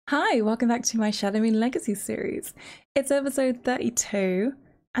Hi, welcome back to my Shadowing Legacy series. It's episode 32,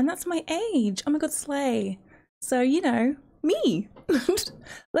 and that's my age. Oh my god, slay. So, you know, me.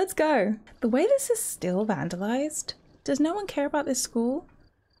 Let's go. The way this is still vandalized, does no one care about this school?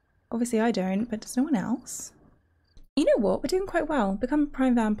 Obviously I don't, but does no one else? You know what, we're doing quite well. Become a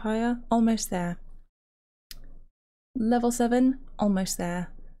prime vampire, almost there. Level 7, almost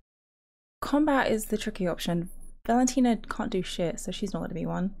there. Combat is the tricky option. Valentina can't do shit, so she's not going to be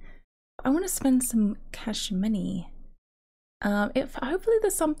one. I want to spend some cash money. If hopefully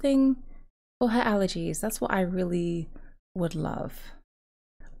there's something for her allergies. That's what I really would love.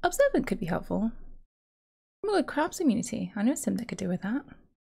 Observant could be helpful. Oh my god, Crab's immunity. I know something that could do with that.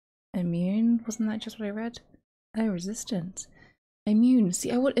 Immune? Wasn't that just what I read? Oh, resistant. Immune.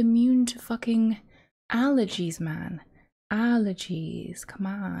 See, I want immune to fucking allergies, man. Allergies. Come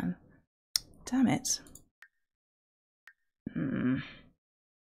on. Damn it.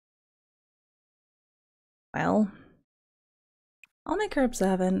 Well, I'll make her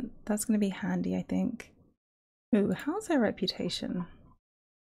observant. That's going to be handy, I think. Ooh, how's her reputation?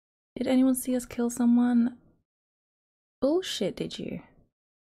 Did anyone see us kill someone? Bullshit, did you?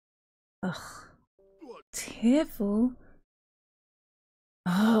 Ugh. Tearful?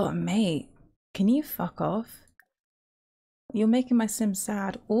 Oh, mate. Can you fuck off? You're making my sim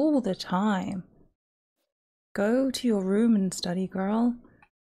sad all the time. Go to your room and study, girl.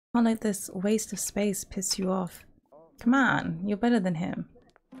 Can't let this waste of space piss you off. Come on, you're better than him.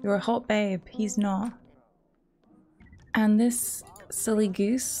 You're a hot babe, he's not. And this silly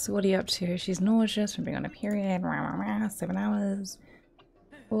goose, what are you up to? She's nauseous from being on a period. 7 hours.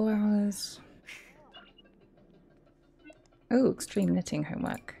 4 hours. Oh, extreme knitting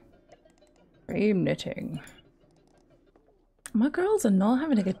homework. Extreme knitting. My girls are not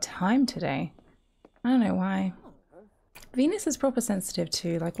having a good time today. I don't know why. Venus is proper sensitive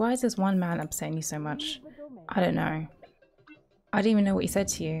too. Like, why is this one man upsetting you so much? I don't know. I didn't even know what he said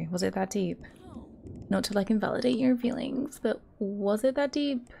to you. Was it that deep? Not to like invalidate your feelings, but was it that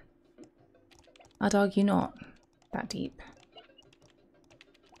deep? I'd argue not that deep.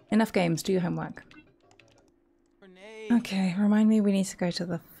 Enough games, do your homework. Okay, remind me we need to go to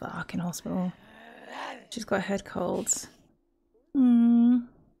the fucking hospital. She's got head colds.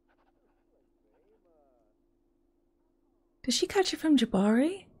 Did she catch it from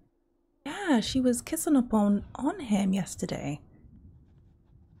Jabari? Yeah, she was kissing up on him yesterday.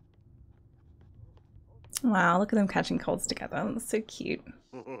 Wow, look at them catching colds together. That's so cute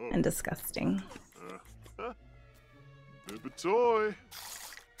and disgusting. Toy.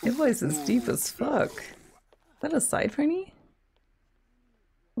 Your voice is deep as fuck. Is that a side pony?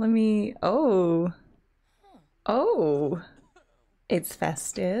 Let me... Oh. Oh. It's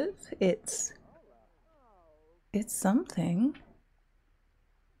festive. It's something.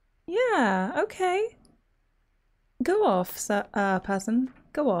 Yeah, okay. Go off, person.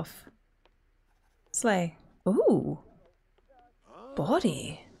 Go off. Slay. Ooh.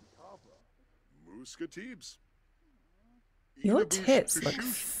 Body. Muscatibes. Your tits look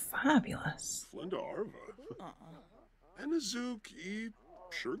fabulous.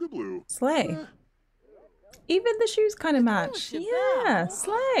 Slay. Even the shoes kind of match. Yeah,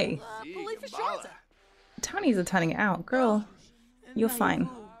 slay. Townies are turning it out. Girl, you're fine.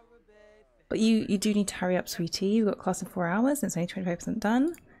 But you do need to hurry up, sweetie. You've got class in 4 hours and it's only 25%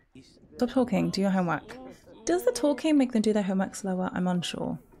 done. Stop talking. Do your homework. Does the talking make them do their homework slower? I'm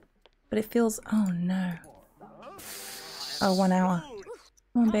unsure. But it feels... Oh, no. Oh, 1 hour.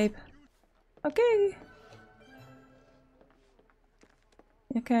 Come on, babe. Okay.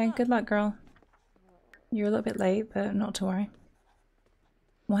 Okay, good luck, girl. You're a little bit late, but not to worry.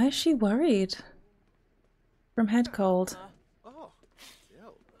 Why is she worried? From head cold.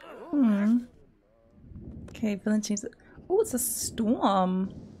 Okay, Valentine's... Oh, it's a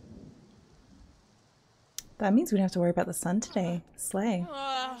storm. That means we don't have to worry about the sun today. Slay.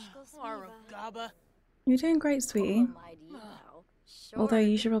 You're doing great, sweetie. Although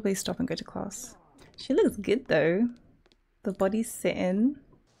you should probably stop and go to class. She looks good though. The body's sitting.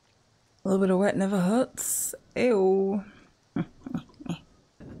 A little bit of wet never hurts. Ew.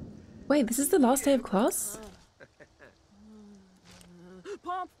 Wait, this is the last day of class?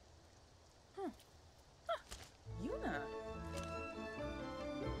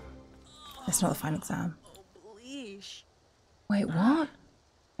 It's not the final exam. Wait, what?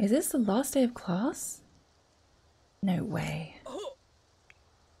 Is this the last day of class? No way.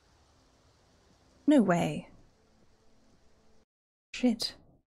 No way. Shit.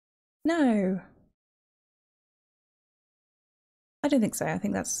 No. I don't think so. I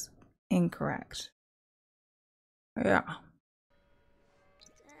think that's incorrect. Yeah.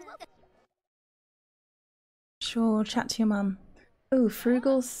 Sure, chat to your mum. Oh,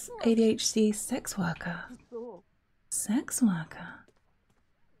 frugal ADHD sex worker. Sex worker.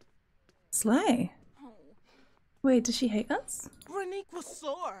 Slay. Wait, does she hate us? I don't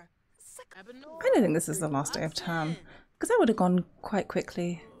think this is the last day of term, because that would have gone quite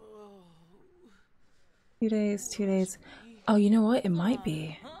quickly. 2 days, 2 days. Oh, you know what? It might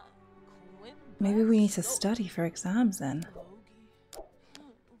be. Maybe we need to study for exams then.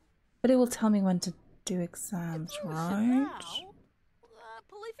 But it will tell me when to do exams, right?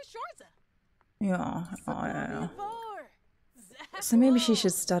 Yeah, oh, yeah. So maybe she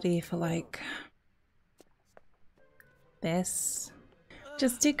should study for like this.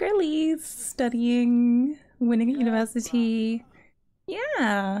 Just do girlies, studying, winning at university.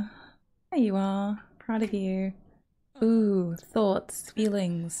 Yeah, there you are. Proud of you. Ooh, thoughts,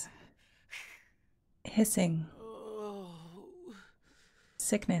 feelings. Hissing.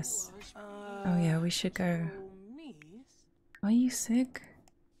 Sickness. Oh yeah, we should go. Are you sick?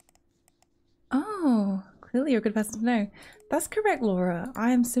 Oh, clearly you're a good person to know. That's correct, Laura.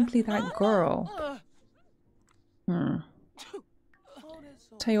 I am simply that girl.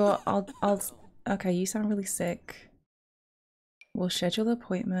 Tell you what, I'll okay, you sound really sick. We'll schedule an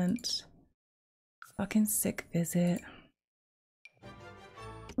appointment. Fucking sick visit.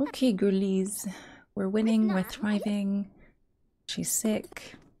 Okay, girlies. We're winning, we're thriving. She's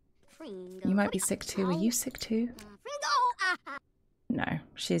sick. You might be sick too. Are you sick too? No,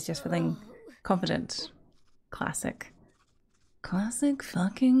 she's just feeling confident. Classic. Classic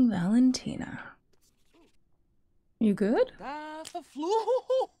fucking Valentina. You good?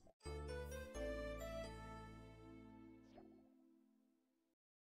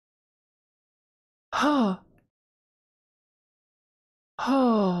 Oh.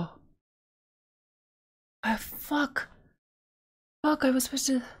 Oh. Oh, fuck. Fuck, I was supposed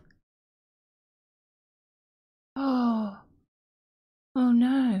to... Oh. Oh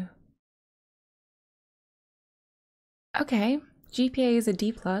no. Okay. GPA is a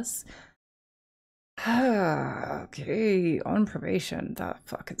D+. Okay, on probation. That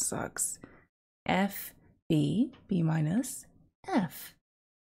fucking sucks. F, B, B minus, F.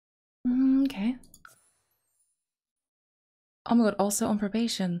 Okay. Oh my god, also on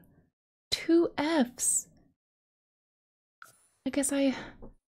probation. 2 Fs. I guess I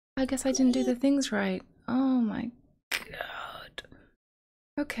didn't do the things right. Oh my god.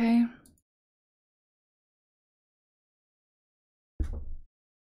 Okay.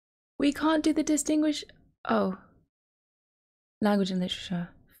 We can't do the distinguish. Oh. Language and literature.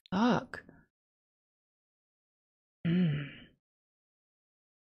 Fuck. Did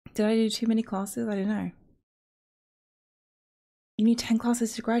I do too many classes? I don't know. You need 10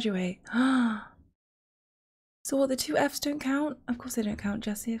 classes to graduate. So what, the 2 Fs don't count? Of course they don't count,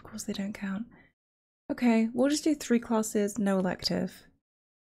 Jessie. Of course they don't count. Okay, we'll just do 3 classes, no elective.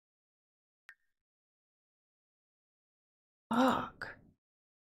 Fuck.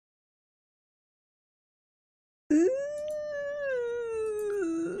 Ooh,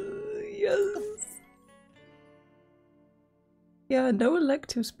 yes. Yeah, no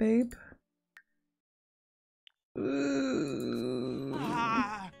electives, babe. Ooh.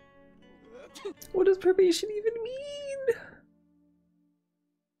 What does probation even mean?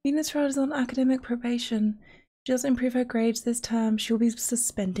 Venus Rod is on academic probation. If she doesn't improve her grades this term, she will be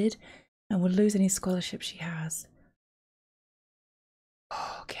suspended and will lose any scholarship she has.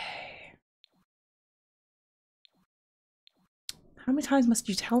 Okay. How many times must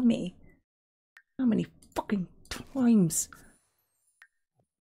you tell me? How many fucking times?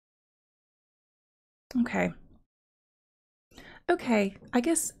 Okay. Okay, I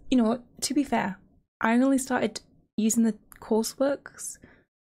guess, you know what, to be fair, I only started using the courseworks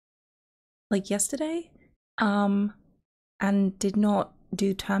like yesterday, and did not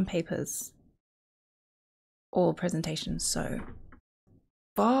do term papers or presentations, so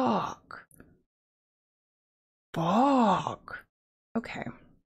fuck. Okay.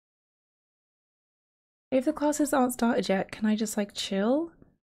 If the classes aren't started yet, can I just like chill?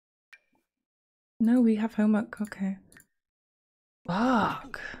 No, we have homework, okay.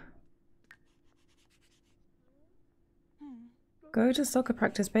 Fuck. Go to soccer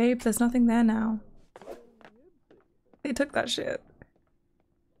practice, babe. There's nothing there now. They took that shit.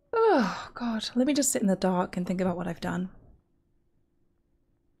 Oh, God. Let me just sit in the dark and think about what I've done.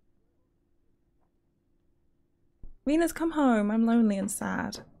 Venus, come home. I'm lonely and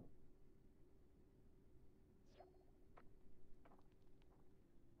sad.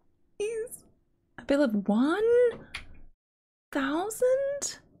 Please. A bill of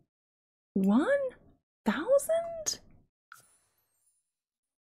 1,000? 1,000?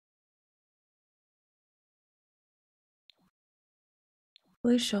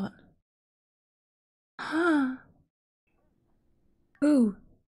 Blue shot. Huh. Ooh.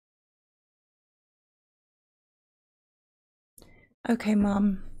 Okay,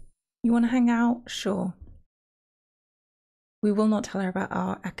 Mom. You want to hang out? Sure. We will not tell her about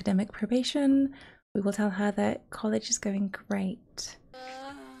our academic probation. We will tell her that college is going great.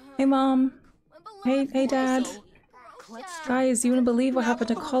 Hey, Mom. Hey, Dad. Guys, you wouldn't believe what happened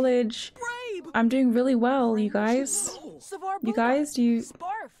to college. I'm doing really well, you guys. You guys, do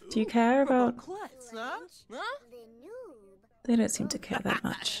you care about... They don't seem to care that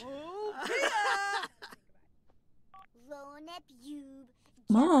much.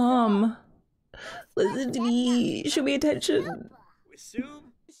 Mom! Listen to me. Show me attention.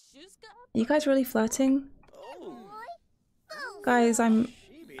 You guys really flirting? Guys, I'm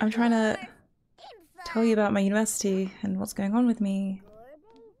trying to tell you about my university and what's going on with me.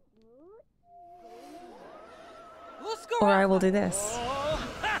 Or I will do this.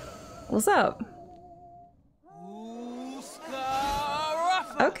 What's up?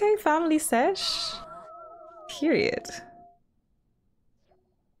 Okay, family sesh. Period.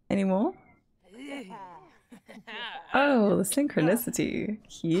 Any more? Oh, the synchronicity.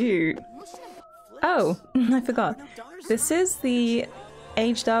 Cute. Oh, I forgot. This is the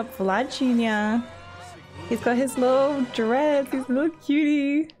aged up Vlad Jr. He's got his little dreads, his little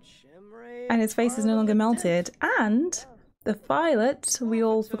cutie. And his face is no longer melted. And the Violet we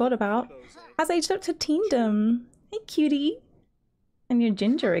all forgot about has aged up to teendom. Hey, cutie. And you're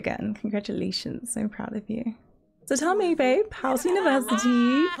ginger again. Congratulations. So proud of you. So tell me, babe, how's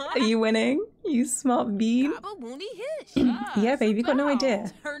university? Are you winning? You smart bean. Yeah, babe, you got no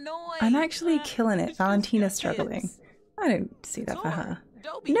idea. I'm actually killing it. Valentina's struggling. I don't see that for her.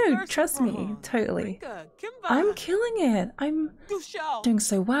 No, trust me, totally. I'm killing it. I'm doing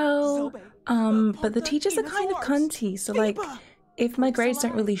so well. But the teachers are kind of cunty, so like, if my grades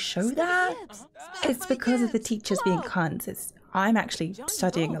don't really show that, it's because of the teachers being cunts. I'm actually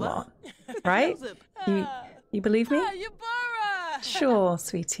studying a lot, right? You believe me? Sure,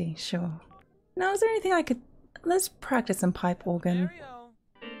 sweetie, sure. Now, is there anything I could... Let's practice some pipe organ.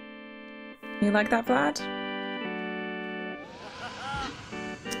 You like that, Vlad?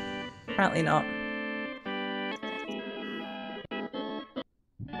 Apparently not.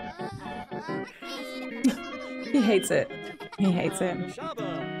 He hates it. He hates it.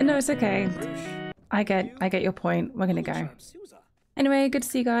 No, it's okay. I get your point. We're gonna go. Anyway, good to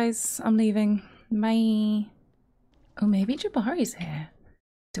see you guys. I'm leaving. Bye. Oh, maybe Jabari's here.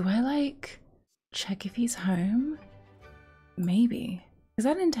 Do I, like, check if he's home? Maybe. Is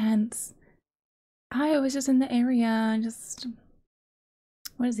that intense? I was just in the area and just...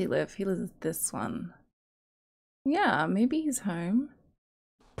 Where does he live? He lives this one. Yeah, maybe he's home.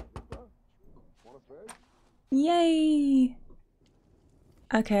 Yay!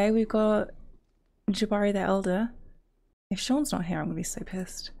 Okay, we've got Jabari the Elder. If Sean's not here, I'm gonna be so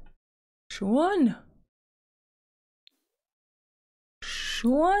pissed. Sean!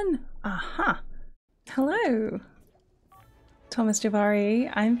 Sean! Aha! Hello! Thomas Jabari,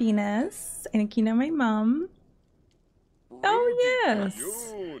 I'm Venus. I think you know my mum. Oh yes!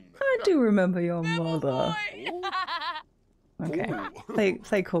 I do remember your mother. Okay,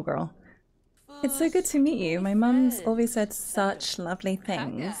 play cool girl. It's so good to meet you. My mum's always said such lovely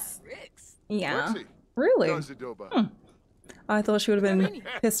things. Yeah. Really? I thought she would have been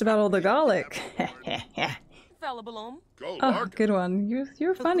pissed about all the garlic. Oh, good one.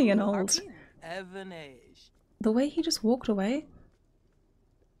 You're funny and old. The way he just walked away.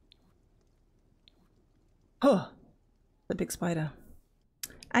 Oh, the big spider.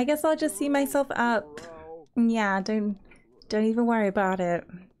 I guess I'll just see myself up. Yeah, don't even worry about it.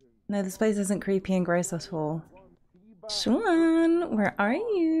 No, this place isn't creepy and gross at all. Sean, where are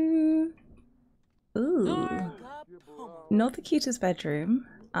you? Ooh. Not the cutest bedroom.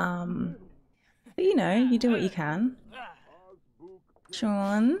 But you know, you do what you can.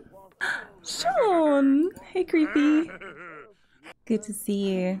 Sean? Sean! Hey, creepy. Good to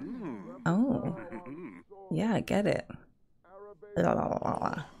see you. Oh. Yeah, I get it.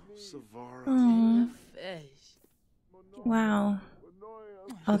 Oh. Wow.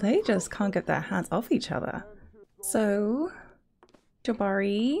 Oh, they just can't get their hands off each other. So,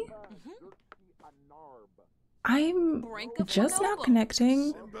 Jabari, I'm just now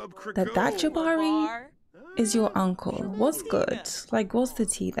connecting that Jabari is your uncle. What's good? Like, what's the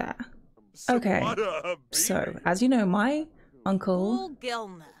tea there? Okay, so, as you know, my uncle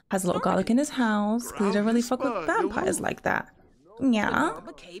has a lot of garlic in his house because he don't really fuck with vampires like that. Yeah.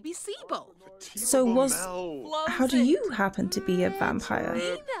 So how do you happen to be a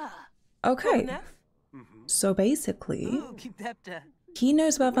vampire? Okay. So basically, He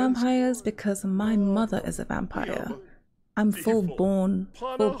knows about vampires because my mother is a vampire. I'm full-born,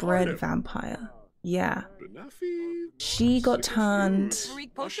 full-bred vampire. Yeah. She got turned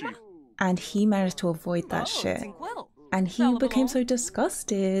and he managed to avoid that shit. And he became so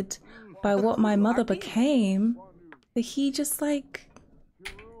disgusted by what my mother became that he just like...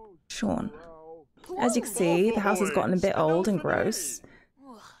 Sean. As you can see, the house has gotten a bit old and gross.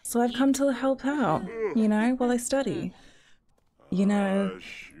 So I've come to help out, you know, while I study. You know,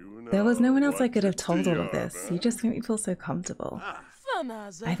 there was no one else I could have told all of this. You just make me feel so comfortable.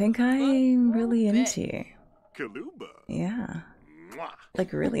 I think I'm really into you. Yeah.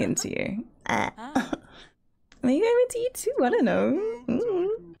 Like really into you. Maybe I'm into you too, I don't know.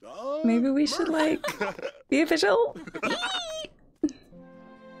 Maybe we should like be official.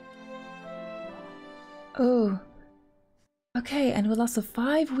 Oh. Okay, and we'll last for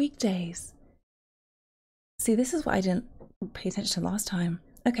 5 weekdays. See, this is what I didn't pay attention to last time.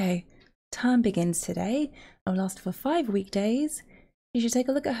 Okay, term begins today and will last for 5 weekdays. You should take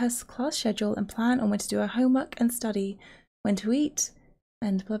a look at her class schedule and plan on when to do her homework and study, when to eat,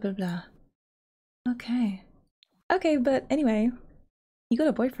 and blah blah blah. Okay. Okay, but anyway, you got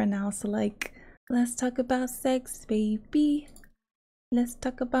a boyfriend now, so like, let's talk about sex, baby. Let's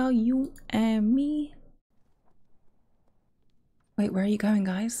talk about you and me. Wait, where are you going,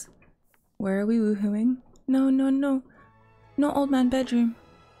 guys? Where are we woohooing? No, no, no. Not old man bedroom.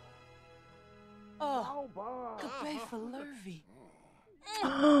 Oh, goodbye for Lurvy.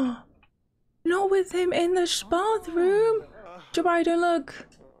 Not with him in the bathroom. Jabari, don't look.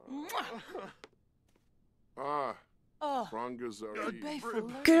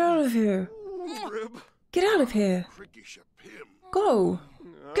 Get out of here. Get out of here. Go.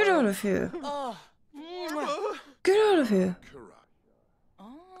 Get out of here. Get out of here.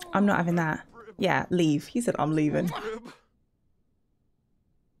 I'm not having that. Yeah, leave. He said I'm leaving.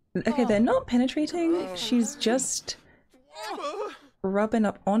 Okay, they're not penetrating. She's just rubbing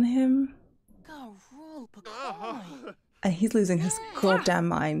up on him. And he's losing his goddamn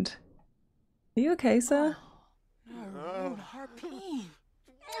mind. Are you okay, sir?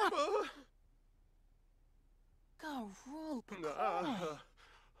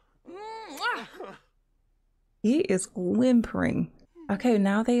 He is whimpering. Okay,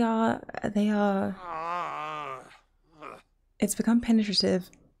 now they are, it's become penetrative.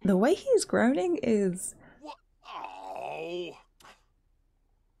 The way he's groaning is...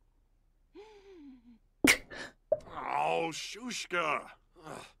 Oh, Shushka.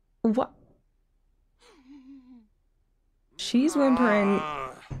 What? She's whimpering.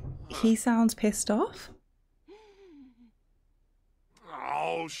 He sounds pissed off.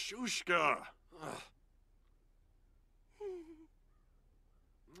 Oh, Shushka.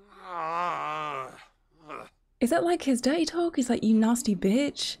 Is that like his dirty talk? He's like, you nasty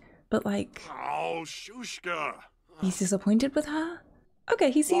bitch. But like... Oh, Shushka. He's disappointed with her?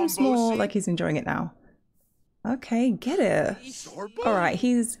 Okay, he seems more like he's enjoying it now. Okay, get it. Alright,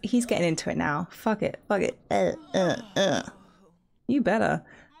 he's getting into it now. Fuck it, fuck it. You better.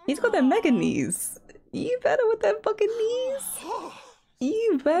 He's got them mega knees. You better with them fucking knees.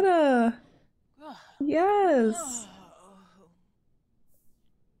 You better. Yes.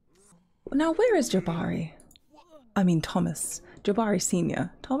 Now where is Jabari? I mean Thomas. Jabari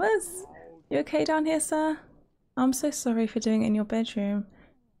Senior. Thomas? You okay down here, sir? I'm so sorry for doing it in your bedroom.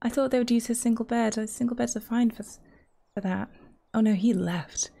 I thought they would use his single bed. Single beds are fine for that. Oh no, he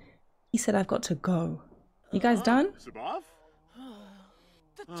left. He said I've got to go. You guys done?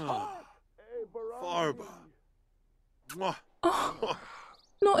 Oh,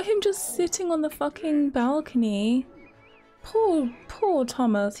 not him just sitting on the fucking balcony. Poor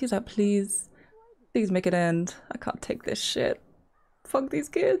Thomas. He's like, please make it end. I can't take this shit. Fuck these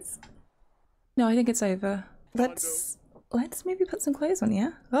kids. No, I think it's over. Let's maybe put some clothes on,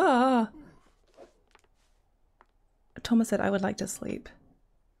 yeah? Ah. Thomas said I would like to sleep.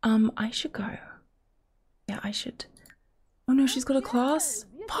 I should go. Yeah, I should. Oh no, she's got a class?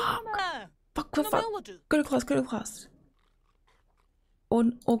 Fuck. Fuck. Go to class. Or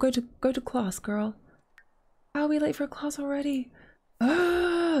go to class, girl. How are we late for class already?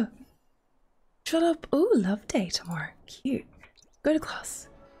 Shut up. Ooh, love day tomorrow. Cute. Go to class.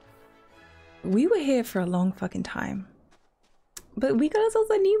 We were here for a long fucking time. But we got ourselves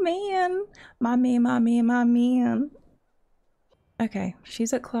a new man. My man. Okay,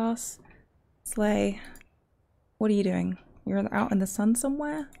 she's at class. Slay. What are you doing? You're out in the sun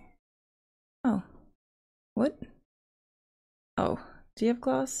somewhere? Oh. What? Oh. Do you have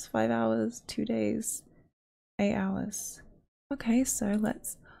class? 5 hours, 2 days, 8 hours. Okay, so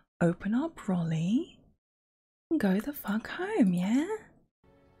let's open up Rolly. Go the fuck home, yeah?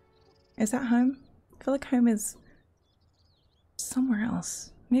 Is that home? I feel like home is somewhere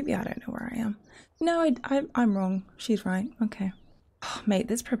else. Maybe I don't know where I am. No, I'm wrong. She's right. Okay. Oh, mate,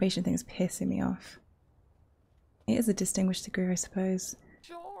 this probation thing is pissing me off. It is a distinguished degree, I suppose.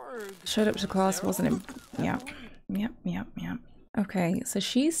 Showed up to class, wasn't in. Yep. Okay, so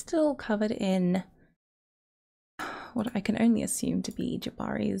she's still covered in what I can only assume to be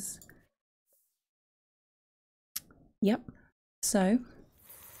Jabari's. Yep. So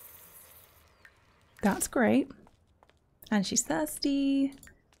that's great. And she's thirsty.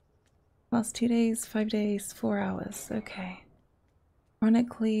 Last 2 days, 5 days, 4 hours. Okay.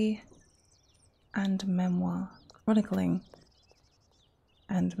 Chronically and memoir. Chronicling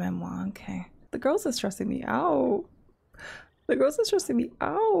and memoir. Okay. The girls are stressing me out. The girls are stressing me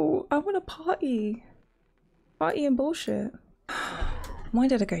out. I want to party. Party and bullshit. Why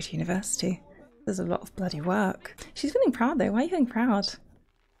did I go to university? There's a lot of bloody work. She's feeling proud though. Why are you feeling proud?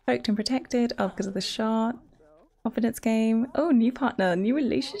 Poked and protected. Oh, because of the shot. Confidence game. Oh, new partner. New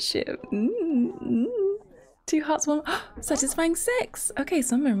relationship. 2 hearts, 1. Satisfying sex. Okay,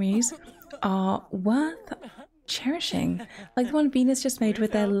 some memories are worth cherishing. Like the one Venus just made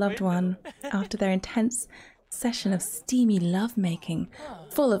with their loved one after their intense session of steamy lovemaking,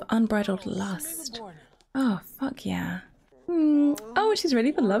 full of unbridled lust. Oh, fuck yeah. Oh, she's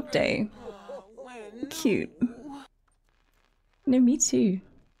ready for love day. Cute. No, me too.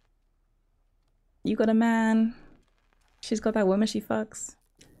 You got a man. She's got that woman she fucks.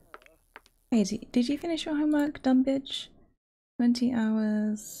 Hey, did you finish your homework, dumb bitch? 20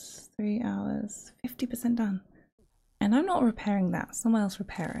 hours, 3 hours, 50% done. And I'm not repairing that. Someone else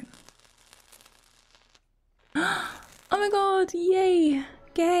repair it. Oh my god, yay!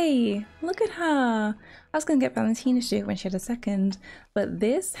 Gay! Look at her! I was gonna get Valentina to do it when she had a second, but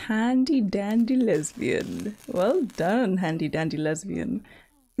this handy dandy lesbian. Well done, handy dandy lesbian.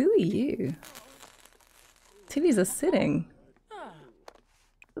 Who are you? Titties are sitting.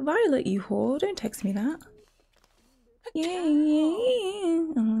 Violet, you whore, don't text me that. Yeah,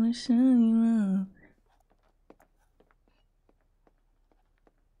 I wanna show you.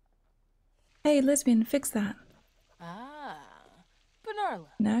 Hey, lesbian, fix that. Bernarla.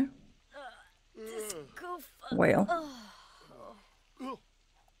 No? Whale.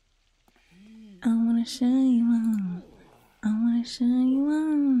 I wanna show you. I wanna show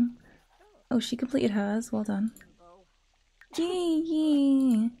you. Oh, she completed hers. Well done.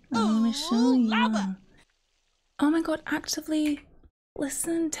 Yeah. I wanna show you. Oh my god, actively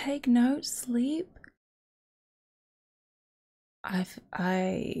listen, take notes, sleep.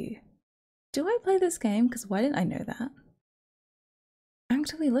 Do I play this game? Because why didn't I know that?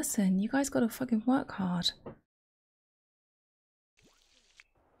 Actively listen. You guys gotta fucking work hard.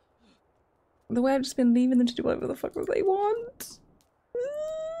 The way I've just been leaving them to do whatever the fuck they want.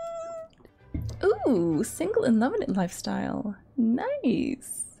 Ooh, single and loving it lifestyle.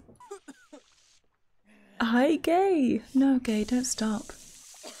 Nice. Hi, gay. No, gay, don't stop.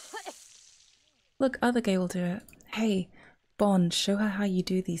 Look, other gay will do it. Hey, Bond, show her how you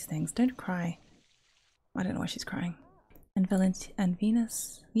do these things. Don't cry. I don't know why she's crying. And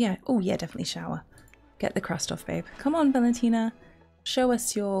Venus? Yeah. Oh, yeah, definitely shower. Get the crust off, babe. Come on, Valentina. Show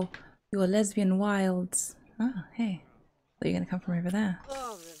us your lesbian wilds. Ah, hey. Thought you were gonna come from over there.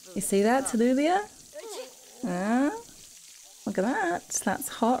 You see that, Talulia? Look at that. That's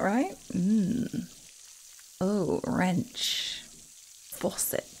hot, right? Oh, wrench.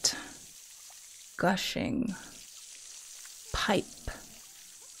 Faucet. Gushing. Pipe.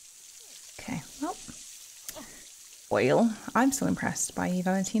 Okay, well. Oil. I'm still impressed by you,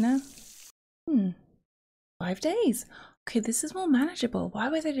 Valentina. 5 days. Okay, this is more manageable. Why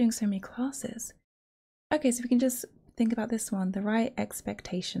were they doing so many classes? Okay, so we can just think about this one. The right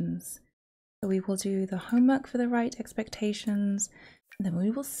expectations. So we will do the homework for the right expectations. And then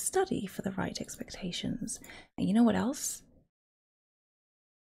we will study for the right expectations. And you know what else?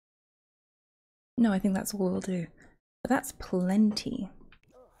 No, I think that's all we'll do. But that's plenty.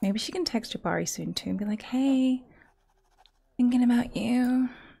 Maybe she can text Jabari soon too and be like, hey, thinking about you.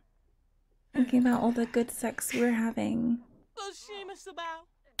 Thinking about all the good sex we're having.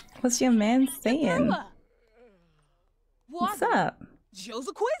 What's your man saying? What's up?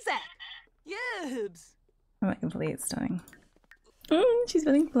 Joseph Quizak. Yibs. I'm not completely stunning. She's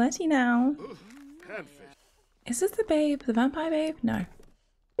feeling flirty now. Is this the babe? The vampire babe? No.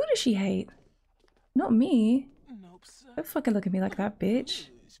 Who does she hate? Not me. Don't fucking look at me like that, bitch.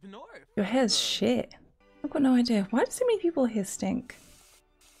 Your hair's shit. I've got no idea. Why do so many people here stink?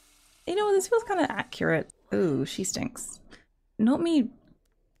 You know what? This feels kind of accurate. Ooh, she stinks. Not me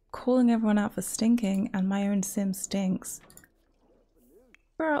calling everyone out for stinking and my own sim stinks.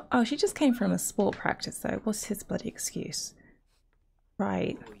 Girl, oh, she just came from a sport practice though. What's his bloody excuse?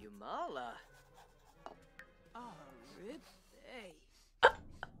 Right.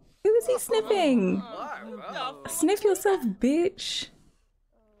 Who is he sniffing? Sniff yourself, bitch.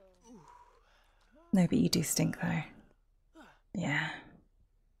 No, but you do stink though. Yeah.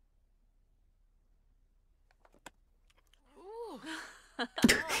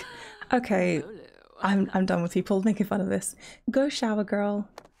 Okay, I'm done with people making fun of this. Go shower, girl.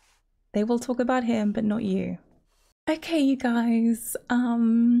 They will talk about him, but not you. Okay, you guys.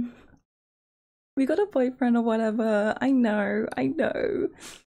 We got a boyfriend or whatever. I know.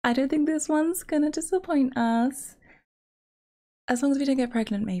 I don't think this one's gonna disappoint us. As long as we don't get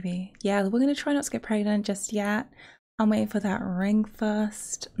pregnant, maybe. Yeah, we're gonna try not to get pregnant just yet. I'm waiting for that ring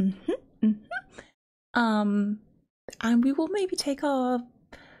first. And we will maybe take our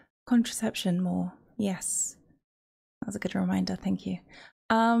contraception more. Yes. That was a good reminder, thank you.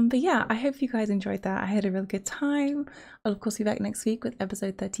 But yeah, I hope you guys enjoyed that. I had a really good time. I'll of course be back next week with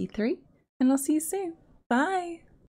episode 33, and I'll see you soon. Bye.